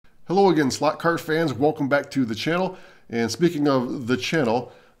Hello again, slot car fans. Welcome back to the channel. And speaking of the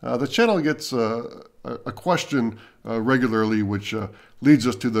channel gets a question regularly, which leads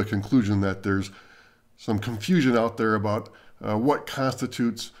us to the conclusion that there's some confusion out there about what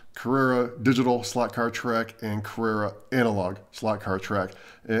constitutes Carrera Digital slot car track and Carrera Analog slot car track.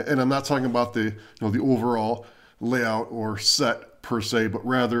 And I'm not talking about the the overall layout or set per se, but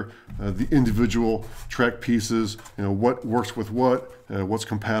rather the individual track pieces, what works with what, what's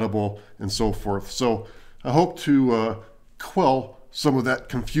compatible, and so forth. So I hope to quell some of that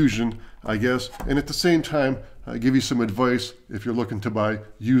confusion, I guess, and at the same time give you some advice if you're looking to buy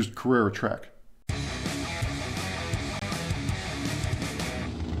used Carrera track.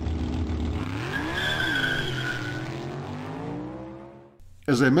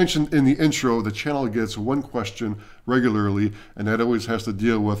 As I mentioned in the intro, the channel gets one question regularly, and that always has to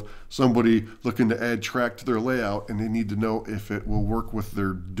deal with somebody looking to add track to their layout, and they need to know if it will work with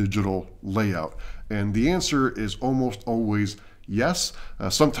their digital layout. And the answer is almost always yes.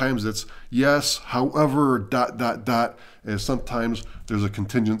 Sometimes it's yes, however, ... and sometimes there's a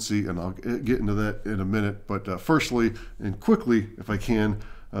contingency, and I'll get into that in a minute. But firstly, and quickly, if I can,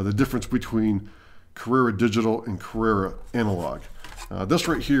 the difference between Carrera Digital and Carrera Analog. This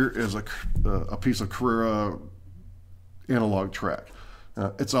right here is a piece of Carrera Analog track.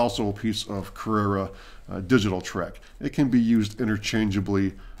 It's also a piece of Carrera Digital track. It can be used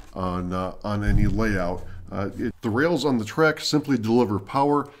interchangeably on any layout. The rails on the track simply deliver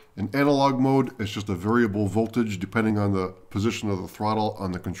power. In analog mode, it's just a variable voltage depending on the position of the throttle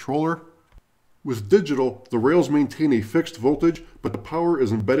on the controller. With digital, the rails maintain a fixed voltage, but the power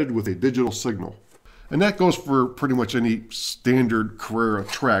is embedded with a digital signal. And that goes for pretty much any standard Carrera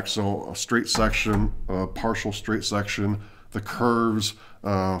track. So a straight section, a partial straight section, the curves,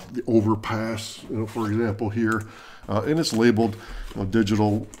 the overpass, for example here. And it's labeled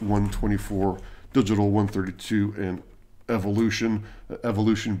Digital 124, Digital 132, and Evolution.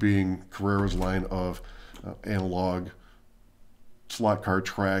 Evolution being Carrera's line of analog slot car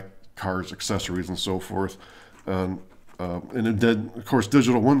track, cars, accessories, and so forth. And then, of course,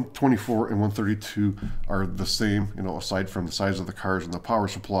 Digital 124 and 132 are the same, aside from the size of the cars and the power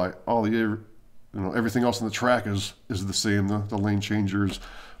supply. All the, everything else on the track is the same, the lane changers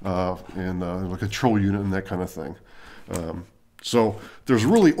and the control unit and that kind of thing. So there's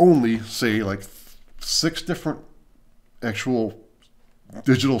really only, say, like 6 different actual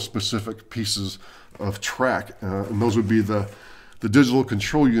digital specific pieces of track. And those would be the digital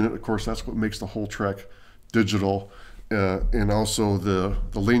control unit. Of course, that's what makes the whole track digital. And also the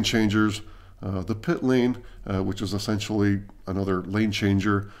lane changers, the pit lane, which is essentially another lane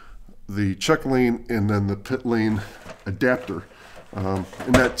changer, the check lane, and then the pit lane adapter. And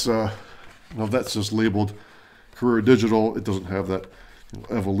that's just labeled Carrera Digital. It doesn't have that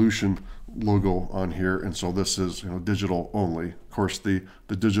Evolution logo on here, and so this is digital only. Of course, the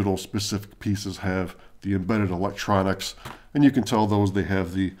digital specific pieces have the embedded electronics, and you can tell those they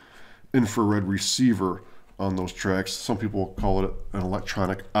have the infrared receiver on those tracks. Some people call it an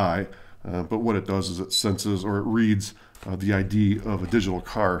electronic eye, but what it does is it senses or it reads the ID of a digital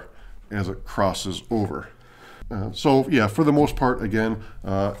car as it crosses over. So yeah, for the most part, again,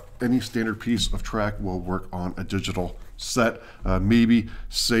 any standard piece of track will work on a digital set, maybe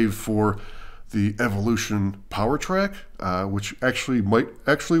save for the Evolution power track, which actually might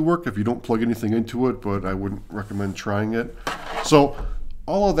work if you don't plug anything into it, but I wouldn't recommend trying it. So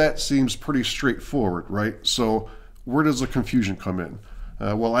all of that seems pretty straightforward, right? So where does the confusion come in?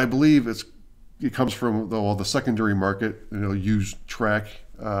 Well, I believe it comes from the secondary market, used track,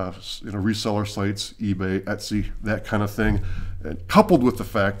 reseller sites, eBay, Etsy, that kind of thing, and coupled with the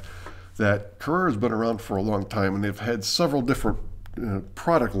fact that Carrera's been around for a long time, and they've had several different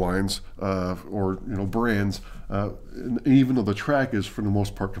product lines or brands, and even though the track is for the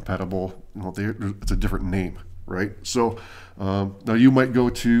most part compatible, it's a different name. Right? So now you might go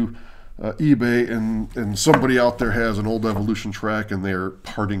to eBay and somebody out there has an old Evolution track and they're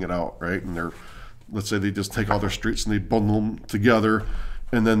parting it out, right? And let's say they just take all their streets and they bundle them together,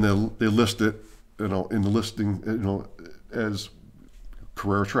 and then they list it, in the listing, as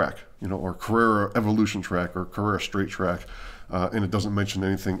Carrera track, or Carrera Evolution track or Carrera straight track, and it doesn't mention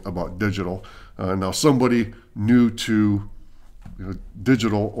anything about digital. Now somebody new to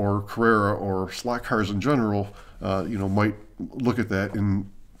digital or Carrera or slot cars in general, might look at that and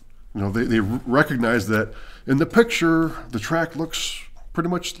they recognize that in the picture the track looks pretty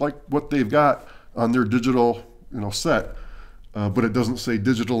much like what they've got on their digital set, but it doesn't say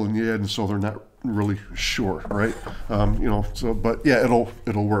digital in the ad, and so they're not really sure, right? So but yeah,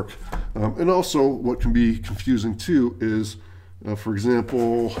 it'll work. And also what can be confusing too is For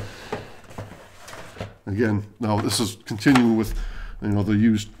example, again, now this is continuing with, you know, the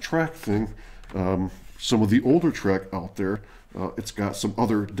used track thing. Some of the older track out there, it's got some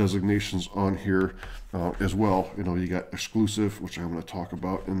other designations on here as well. You know, you got Exclusiv, which I'm going to talk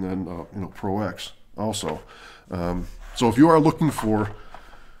about, and then you know, Pro X also. So if you are looking for,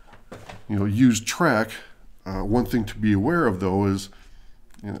 you know, used track, one thing to be aware of though is,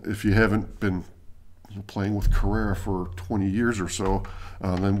 you know, if you haven't been playing with Carrera for 20 years or so,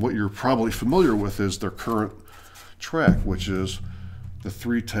 then what you're probably familiar with is their current track, which is the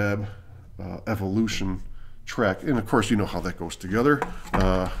 3-tab Evolution track. And of course, you know how that goes together.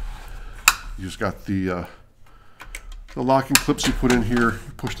 You just got the locking clips you put in here,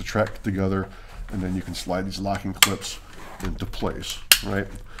 you push the track together, and then you can slide these locking clips into place, right?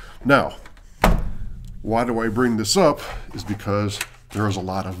 Now, why do I bring this up is because there is a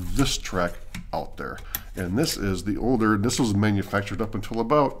lot of this track out there. And this is the older, this was manufactured up until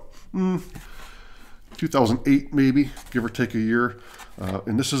about 2008 maybe, give or take a year.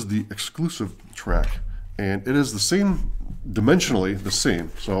 And this is the Exclusiv track. And it is the same, dimensionally the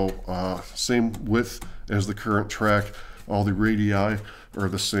same. So same width as the current track. All the radii are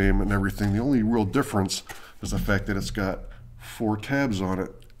the same and everything. The only real difference is the fact that it's got 4 tabs on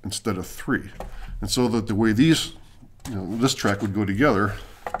it instead of 3. And so that the way these, you know, this track would go together,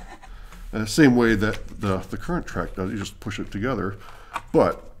 the same way that the current track does, you just push it together,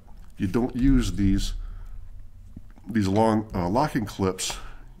 but you don't use these long locking clips.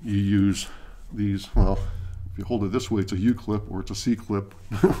 You use these, well, if you hold it this way, it's a U clip or it's a C clip,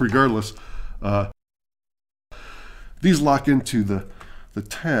 regardless. These lock into the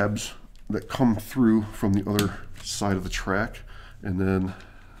tabs that come through from the other side of the track, and then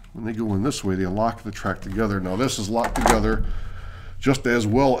when they go in this way, they lock the track together. Now this is locked together just as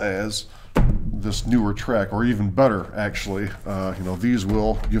well as this newer track, or even better actually. You know, these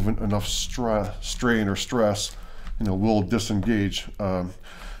will, given enough strain or stress, you know, will disengage,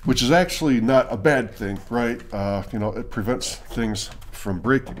 which is actually not a bad thing, right? You know, it prevents things from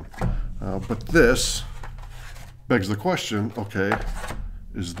breaking. But this begs the question, okay,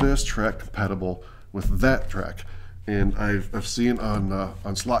 is this track compatible with that track? And I've seen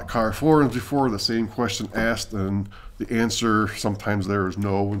on slot car forums before the same question asked, and the answer sometimes there is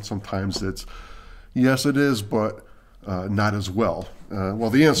no, and sometimes it's yes it is, but not as well.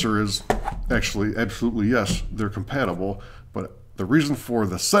 Well, the answer is actually absolutely yes, they're compatible, but the reason for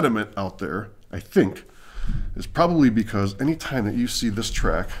the sentiment out there, I think, is probably because anytime that you see this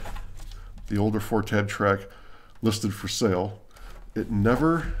track, the older 4-tab track listed for sale, it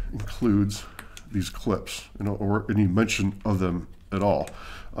never includes these clips, you know, or any mention of them at all.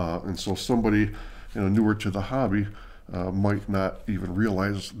 And so somebody, you know, newer to the hobby might not even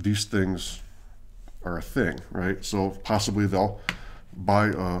realize these things are a thing, right? So possibly they'll buy,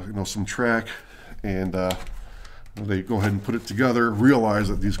 you know, some track, and they go ahead and put it together, realize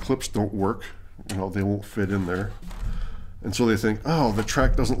that these clips don't work, you know, they won't fit in there. And so they think, oh, the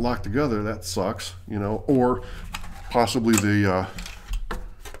track doesn't lock together, that sucks, you know, or possibly they, you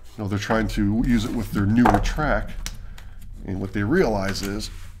know, they're trying to use it with their newer track, and what they realize is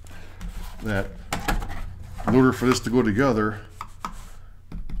that in order for this to go together,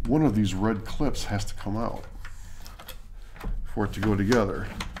 one of these red clips has to come out for it to go together.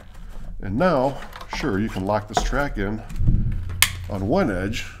 And now, sure, you can lock this track in on one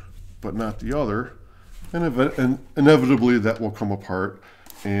edge, but not the other, and inevitably that will come apart.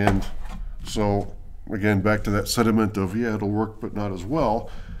 And so, again, back to that sentiment of, yeah, it'll work, but not as well.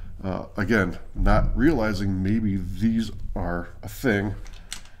 Again, not realizing maybe these are a thing.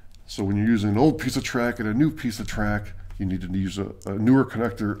 So when you're using an old piece of track and a new piece of track, you need to use a newer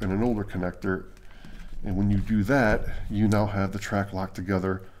connector and an older connector. And when you do that, you now have the track locked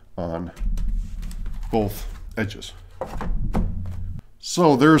together on both edges.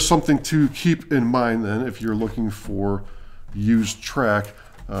 So there's something to keep in mind then if you're looking for used track.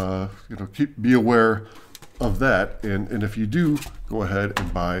 You know, be aware of that, and if you do go ahead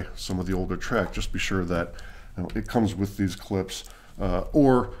and buy some of the older track, just be sure that, you know, it comes with these clips,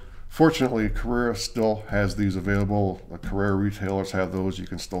 or fortunately Carrera still has these available. Carrera retailers have those. You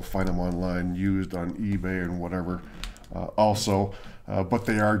can still find them online, used on eBay and whatever, also, but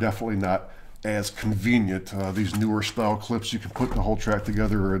they are definitely not as convenient. These newer style clips, you can put the whole track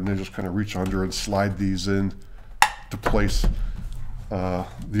together and then just kind of reach under and slide these in to place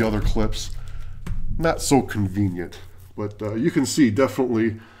the other clips. Not so convenient, but you can see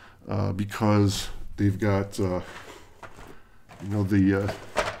definitely because they've got you know, the you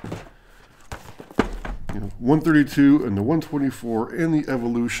know, 132 and the 124 and the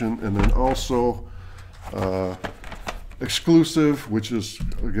Evolution, and then also Exclusiv, which is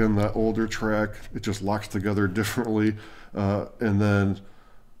again that older track, it just locks together differently, and then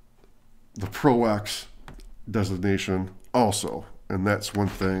the Pro X designation also, and that's one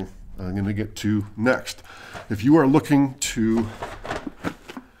thing I'm going to get to next. If you are looking to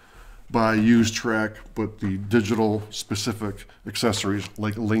buy used track, but the digital specific accessories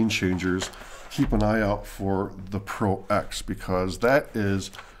like lane changers, keep an eye out for the Pro X, because that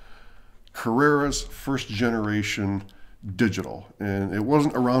is Carrera's first generation digital, and it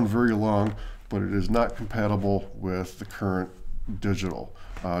wasn't around very long, but it is not compatible with the current digital.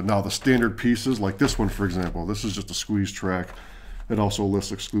 Now the standard pieces, like this one for example, this is just a squeeze track. It also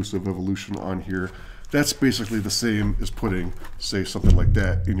lists Exclusiv Evolution on here. That's basically the same as putting, say, something like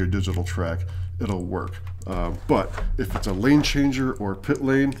that in your digital track. It'll work. But if it's a lane changer or pit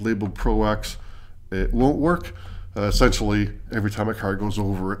lane labeled Pro X, it won't work. Essentially, every time a car goes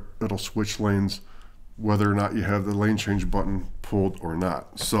over it, it'll switch lanes, whether or not you have the lane change button pulled or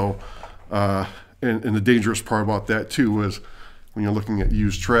not. So, and the dangerous part about that too is when you're looking at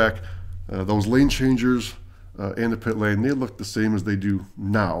used track, those lane changers and the pit lane, they look the same as they do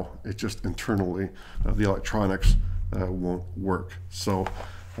now. It just internally, the electronics won't work. So,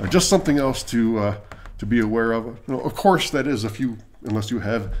 just something else to be aware of. You know, of course, that is if you, unless you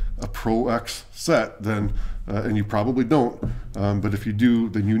have a Pro X set, then and you probably don't. But if you do,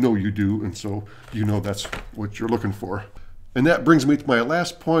 then you know you do, and so you know that's what you're looking for. And that brings me to my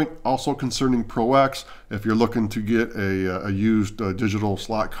last point, also concerning Pro X. If you're looking to get a used digital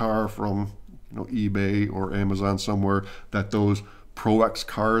slot car from eBay or Amazon somewhere, that those Pro X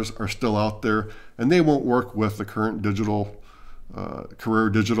cars are still out there, and they won't work with the current digital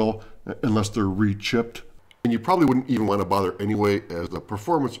Carrera Digital unless they're re-chipped. And you probably wouldn't even want to bother anyway, as the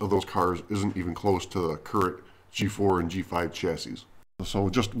performance of those cars isn't even close to the current G4 and G5 chassis. So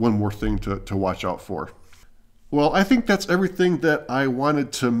just one more thing to watch out for. Well, I think that's everything that I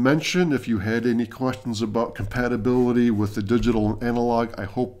wanted to mention. If you had any questions about compatibility with the digital and analog, I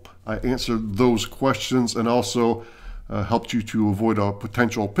hope I answered those questions and also helped you to avoid a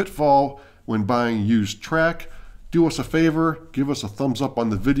potential pitfall when buying used track. Do us a favor, give us a thumbs up on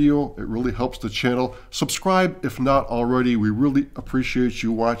the video. It really helps the channel. Subscribe if not already. We really appreciate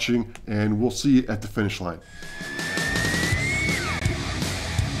you watching, and we'll see you at the finish line.